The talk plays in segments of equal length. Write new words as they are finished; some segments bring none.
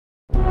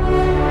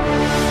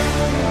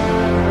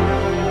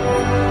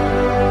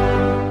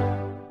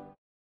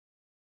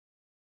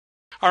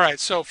All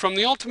right, so from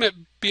the ultimate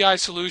BI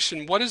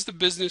solution, what does the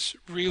business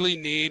really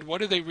need?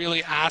 What are they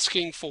really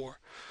asking for?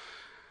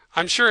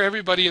 I'm sure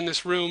everybody in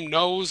this room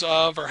knows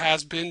of or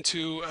has been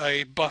to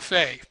a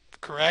buffet,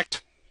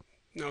 correct?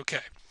 Okay.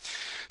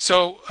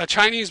 So a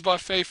Chinese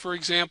buffet, for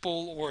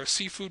example, or a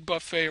seafood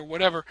buffet or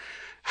whatever,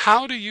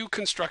 how do you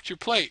construct your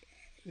plate?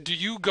 Do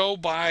you go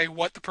by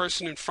what the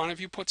person in front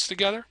of you puts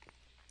together?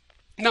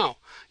 No,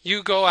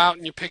 you go out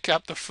and you pick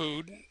up the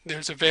food.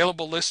 There's a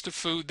available list of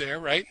food there,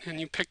 right? And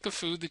you pick the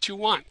food that you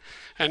want.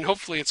 And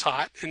hopefully it's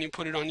hot and you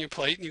put it on your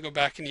plate and you go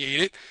back and you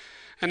eat it.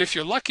 And if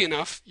you're lucky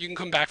enough, you can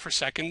come back for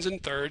seconds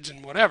and thirds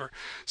and whatever.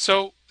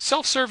 So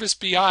self-service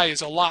BI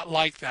is a lot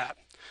like that.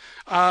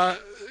 Uh,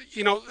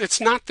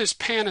 it's not this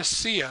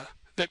panacea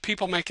that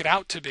people make it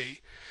out to be.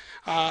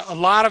 A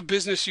lot of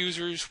business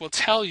users will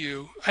tell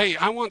you, hey,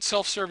 I want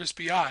self-service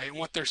BI. And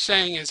what they're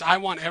saying is, I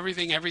want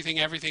everything, everything,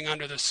 everything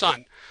under the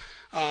sun.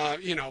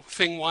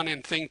 Thing one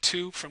and thing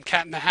two from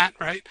Cat in the Hat,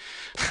 right?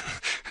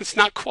 It's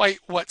not quite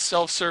what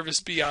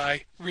self-service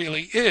BI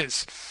really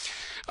is.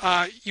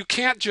 You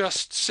can't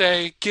just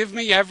say, give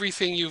me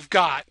everything you've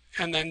got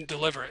and then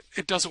deliver it.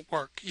 It doesn't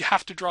work. You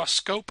have to draw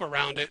scope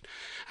around it.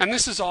 And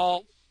this is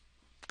all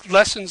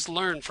lessons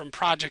learned from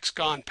projects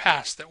gone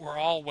past that we're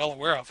all well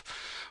aware of.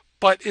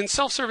 But in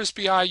self-service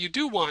BI, you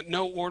do want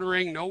no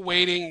ordering, no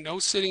waiting, no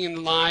sitting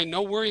in line,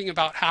 no worrying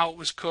about how it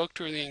was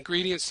cooked or the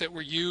ingredients that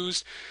were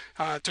used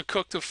to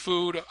cook the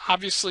food.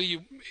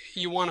 Obviously,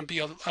 you want to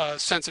be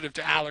sensitive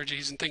to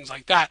allergies and things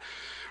like that,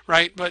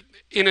 right? But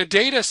in a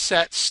data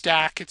set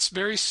stack, it's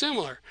very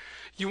similar.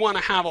 You want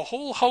to have a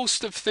whole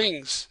host of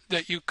things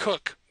that you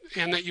cook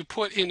and that you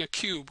put in a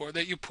cube or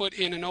that you put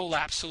in an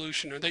OLAP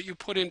solution or that you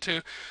put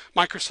into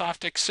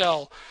Microsoft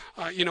Excel,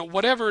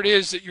 whatever it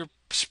is that you're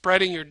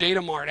spreading your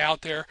data mart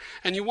out there,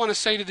 and you want to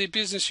say to the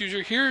business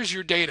user, here's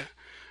your data,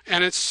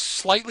 and it's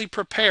slightly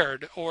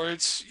prepared, or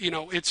it's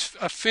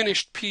a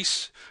finished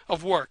piece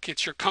of work.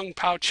 It's your Kung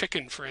Pao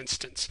chicken, for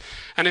instance.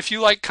 And if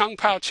you like Kung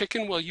Pao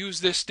chicken, we'll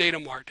use this data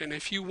mart. And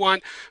if you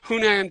want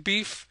Hunan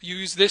beef,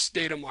 use this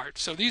data mart.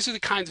 So these are the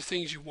kinds of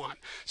things you want.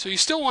 So you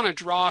still want to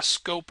draw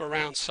scope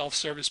around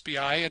self-service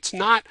BI. It's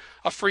not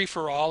a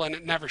free-for-all, and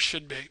it never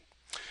should be.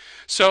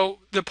 So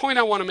the point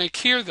I want to make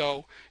here,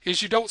 though,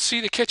 is you don't see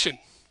the kitchen,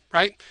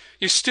 right?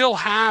 You still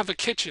have a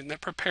kitchen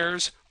that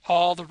prepares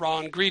all the raw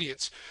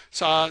ingredients.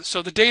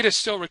 So the data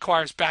still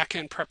requires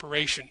back-end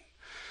preparation.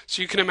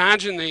 So you can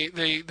imagine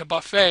the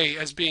buffet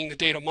as being the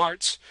data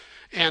marts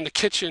and the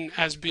kitchen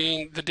as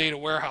being the data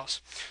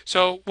warehouse.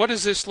 So what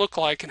does this look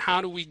like, and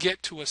how do we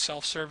get to a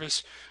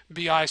self-service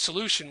BI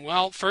solution?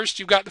 Well, first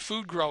you've got the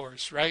food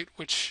growers, right,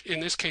 which in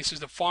this case is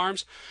the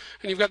farms,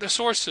 and you've got the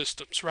source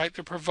systems, right?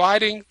 They're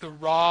providing the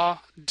raw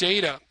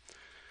data.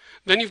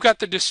 Then you've got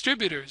the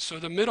distributors, or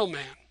the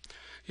middleman.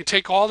 You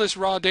take all this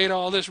raw data,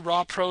 all this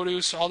raw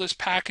produce, all this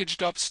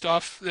packaged up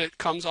stuff that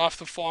comes off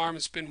the farm.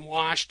 It's been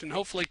washed and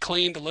hopefully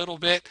cleaned a little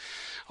bit.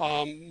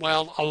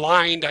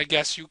 Aligned, I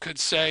guess you could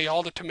say.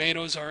 All the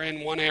tomatoes are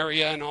in one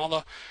area and all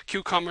the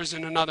cucumbers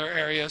in another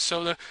area.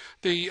 So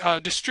the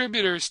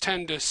distributors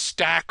tend to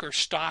stack or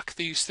stock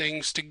these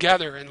things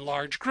together in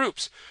large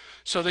groups.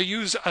 So they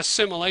use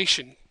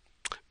assimilation.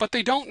 But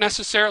they don't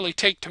necessarily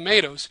take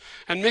tomatoes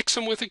and mix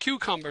them with the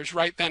cucumbers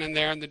right then and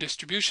there in the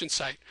distribution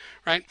site,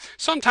 right?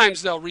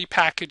 Sometimes they'll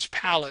repackage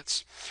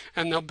pallets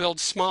and they'll build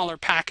smaller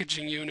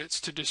packaging units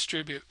to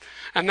distribute.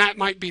 And that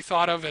might be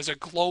thought of as a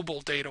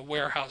global data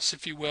warehouse,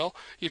 if you will.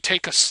 You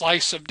take a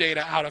slice of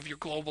data out of your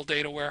global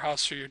data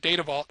warehouse or your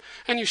data vault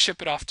and you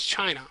ship it off to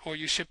China, or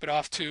you ship it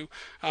off to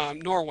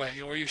Norway,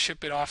 or you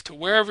ship it off to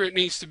wherever it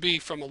needs to be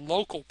from a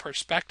local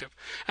perspective.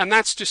 And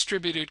that's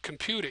distributed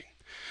computing.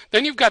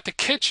 Then you've got the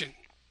kitchen.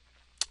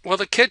 Well,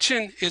 the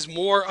kitchen is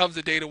more of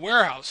the data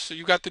warehouse. So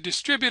you've got the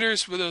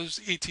distributors with those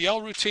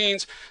ETL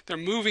routines. They're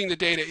moving the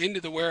data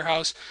into the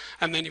warehouse.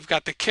 And then you've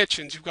got the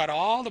kitchens. You've got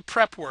all the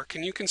prep work.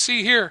 And you can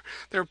see here,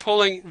 they're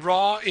pulling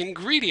raw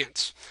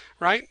ingredients,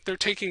 right? They're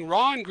taking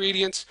raw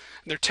ingredients,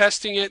 they're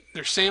testing it,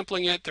 they're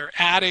sampling it, they're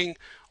adding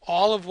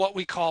all of what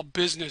we call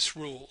business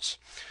rules.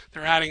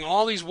 They're adding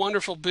all these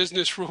wonderful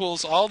business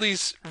rules, all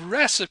these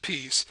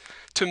recipes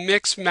to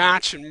mix,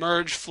 match, and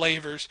merge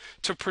flavors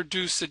to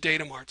produce the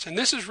data marts. And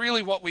this is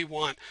really what we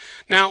want.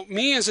 Now,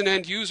 me as an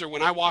end user,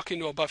 when I walk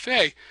into a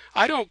buffet,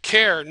 I don't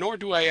care, nor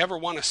do I ever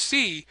want to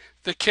see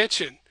the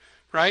kitchen,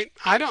 right?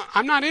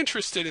 I'm not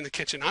interested in the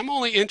kitchen. I'm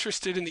only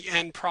interested in the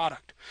end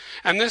product.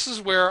 And this is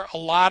where a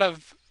lot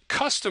of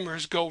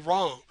customers go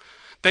wrong.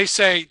 They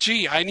say,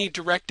 gee, I need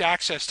direct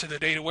access to the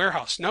data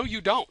warehouse. No, you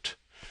don't.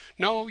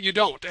 No, you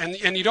don't.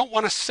 And you don't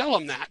want to sell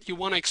them that. You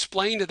want to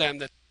explain to them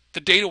that the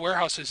data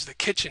warehouse is the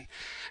kitchen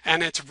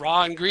and it's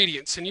raw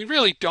ingredients, and you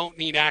really don't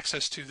need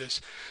access to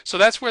this. So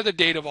that's where the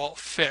data vault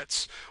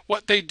fits.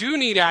 What they do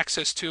need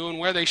access to, and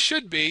where they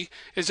should be,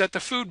 is at the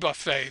food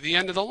buffet, the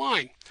end of the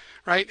line,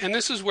 right? And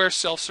this is where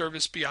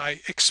self-service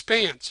BI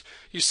expands.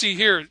 You see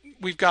here,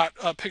 we've got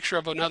a picture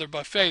of another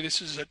buffet. This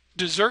is a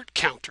dessert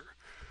counter,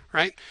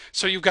 right?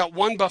 So you've got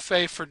one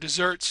buffet for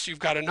desserts, you've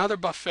got another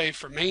buffet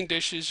for main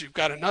dishes, you've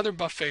got another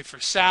buffet for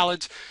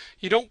salads.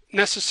 You don't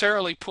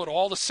necessarily put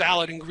all the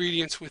salad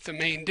ingredients with the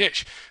main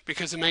dish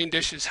because the main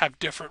dishes have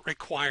different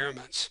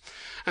requirements.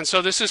 And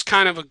so this is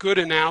kind of a good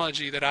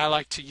analogy that I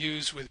like to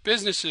use with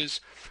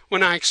businesses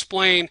when I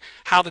explain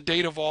how the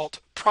Data Vault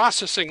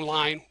processing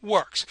line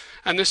works.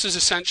 And this is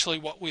essentially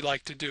what we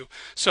like to do.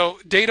 So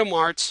data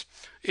marts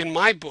in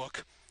my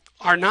book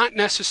are not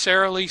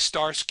necessarily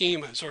star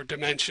schemas or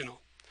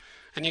dimensional.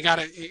 And you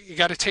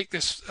gotta take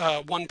this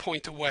one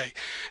point away.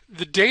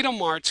 The data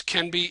marts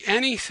can be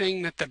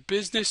anything that the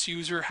business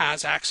user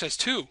has access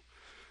to.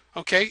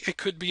 Okay, it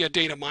could be a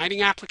data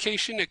mining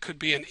application, it could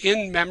be an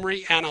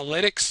in-memory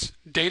analytics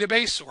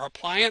database or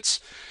appliance,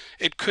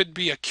 it could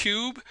be a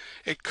cube,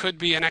 it could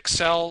be an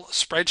Excel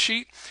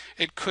spreadsheet,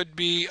 it could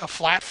be a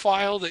flat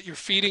file that you're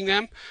feeding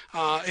them,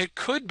 it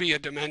could be a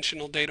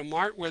dimensional data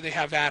mart where they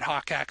have ad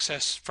hoc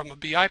access from a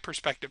BI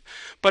perspective.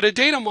 But a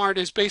data mart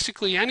is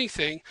basically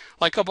anything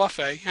like a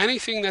buffet,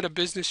 anything that a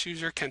business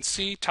user can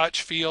see,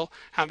 touch, feel,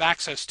 have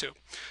access to.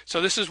 So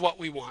this is what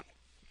we want.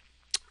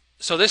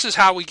 So this is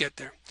how we get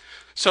there.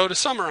 So to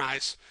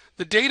summarize,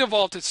 the Data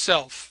Vault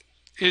itself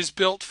is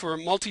built for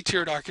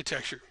multi-tiered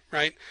architecture,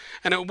 right?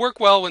 And it will work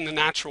well in the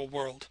natural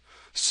world.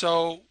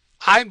 So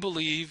I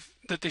believe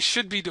that they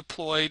should be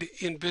deployed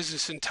in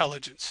business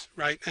intelligence,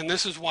 right? And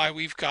this is why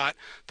we've got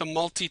the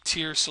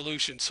multi-tier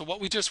solution. So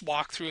what we just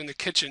walked through in the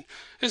kitchen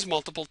is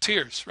multiple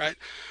tiers, right?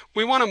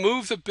 We want to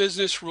move the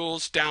business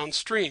rules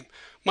downstream.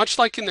 Much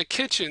like in the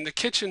kitchen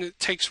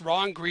takes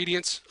raw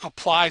ingredients,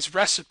 applies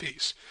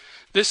recipes.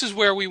 This is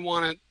where we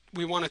want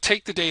to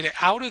take the data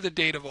out of the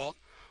Data Vault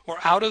or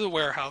out of the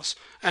warehouse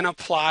and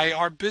apply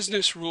our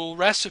business rule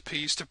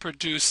recipes to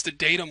produce the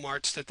data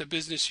marts that the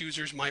business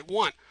users might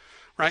want,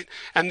 right?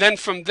 And then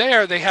from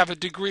there, they have a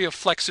degree of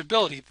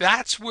flexibility.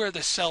 That's where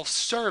the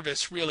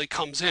self-service really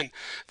comes in.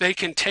 They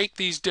can take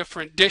these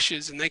different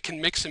dishes and they can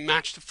mix and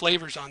match the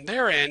flavors on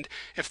their end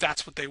if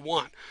that's what they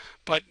want.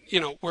 But, you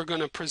know, we're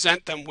going to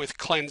present them with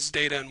cleansed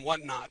data and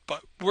whatnot.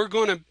 But we're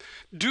going to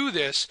do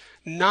this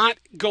not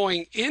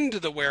going into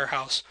the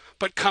warehouse,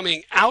 but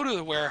coming out of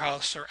the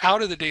warehouse or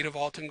out of the Data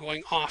Vault and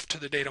going off to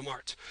the data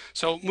marts.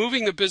 So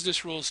moving the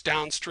business rules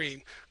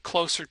downstream,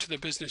 closer to the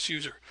business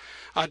user.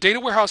 Data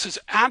warehouse is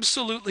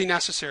absolutely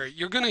necessary.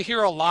 You're going to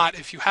hear a lot,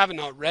 if you haven't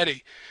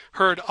already,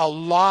 heard a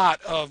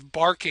lot of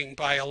barking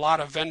by a lot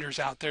of vendors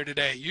out there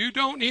today. You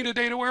don't need a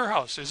data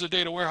warehouse. Is a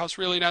data warehouse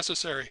really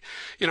necessary?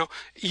 You know,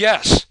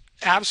 yes.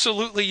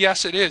 Absolutely,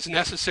 yes, it is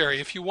necessary.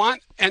 If you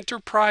want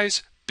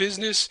enterprise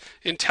business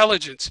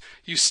intelligence,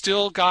 you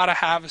still got to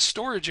have a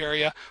storage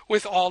area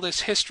with all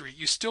this history.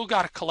 You still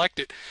got to collect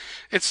it.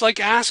 It's like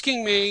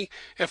asking me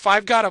if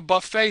I've got a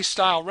buffet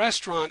style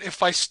restaurant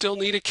if I still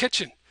need a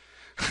kitchen.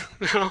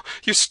 You know,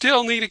 you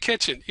still need a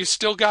kitchen. You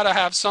still got to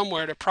have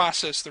somewhere to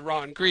process the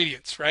raw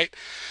ingredients, right?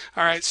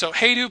 All right, so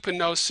Hadoop and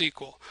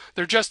NoSQL,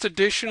 they're just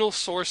additional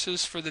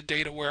sources for the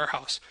data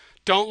warehouse.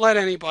 Don't let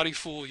anybody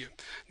fool you.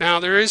 Now,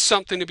 there is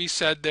something to be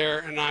said there,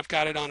 and I've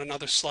got it on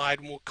another slide,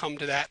 and we'll come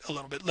to that a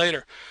little bit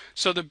later.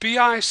 So the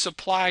BI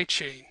supply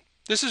chain,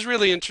 this is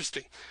really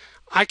interesting.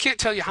 I can't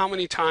tell you how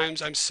many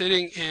times I'm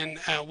sitting in,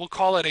 we'll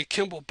call it a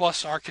Kimball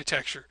bus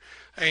architecture,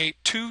 a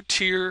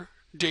two-tier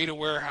data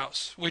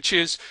warehouse, which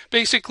is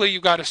basically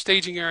you've got a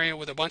staging area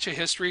with a bunch of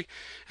history,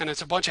 and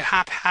it's a bunch of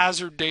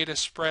haphazard data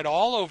spread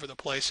all over the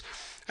place.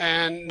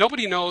 And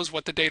nobody knows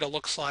what the data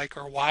looks like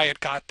or why it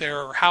got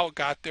there or how it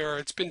got there.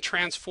 It's been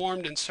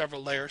transformed in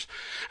several layers.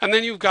 And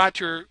then you've got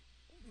your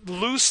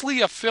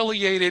loosely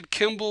affiliated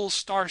Kimball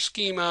star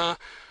schema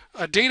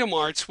data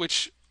marts,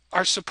 which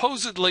are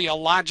supposedly a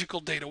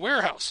logical data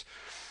warehouse.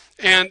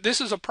 And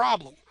this is a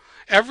problem.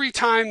 Every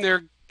time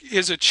there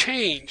is a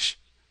change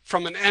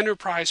from an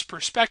enterprise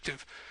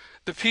perspective,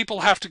 the people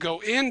have to go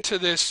into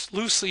this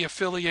loosely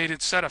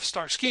affiliated set of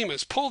star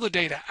schemas, pull the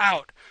data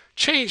out,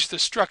 change the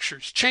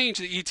structures, change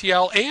the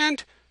ETL,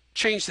 and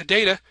change the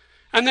data,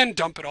 and then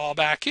dump it all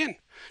back in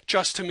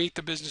just to meet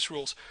the business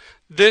rules.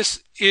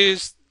 This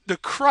is the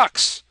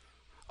crux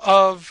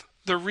of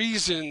the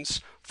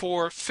reasons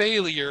for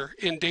failure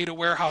in data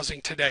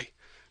warehousing today.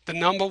 The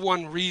number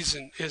one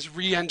reason is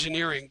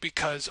re-engineering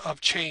because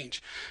of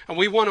change. And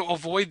we want to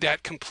avoid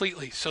that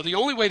completely. So the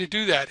only way to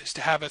do that is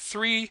to have a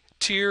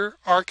three-tier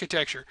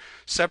architecture.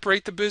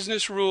 Separate the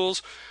business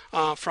rules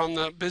from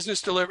the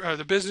business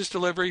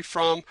delivery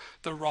from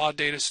the raw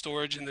data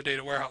storage in the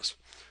data warehouse.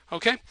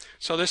 Okay,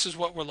 so this is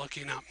what we're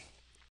looking at.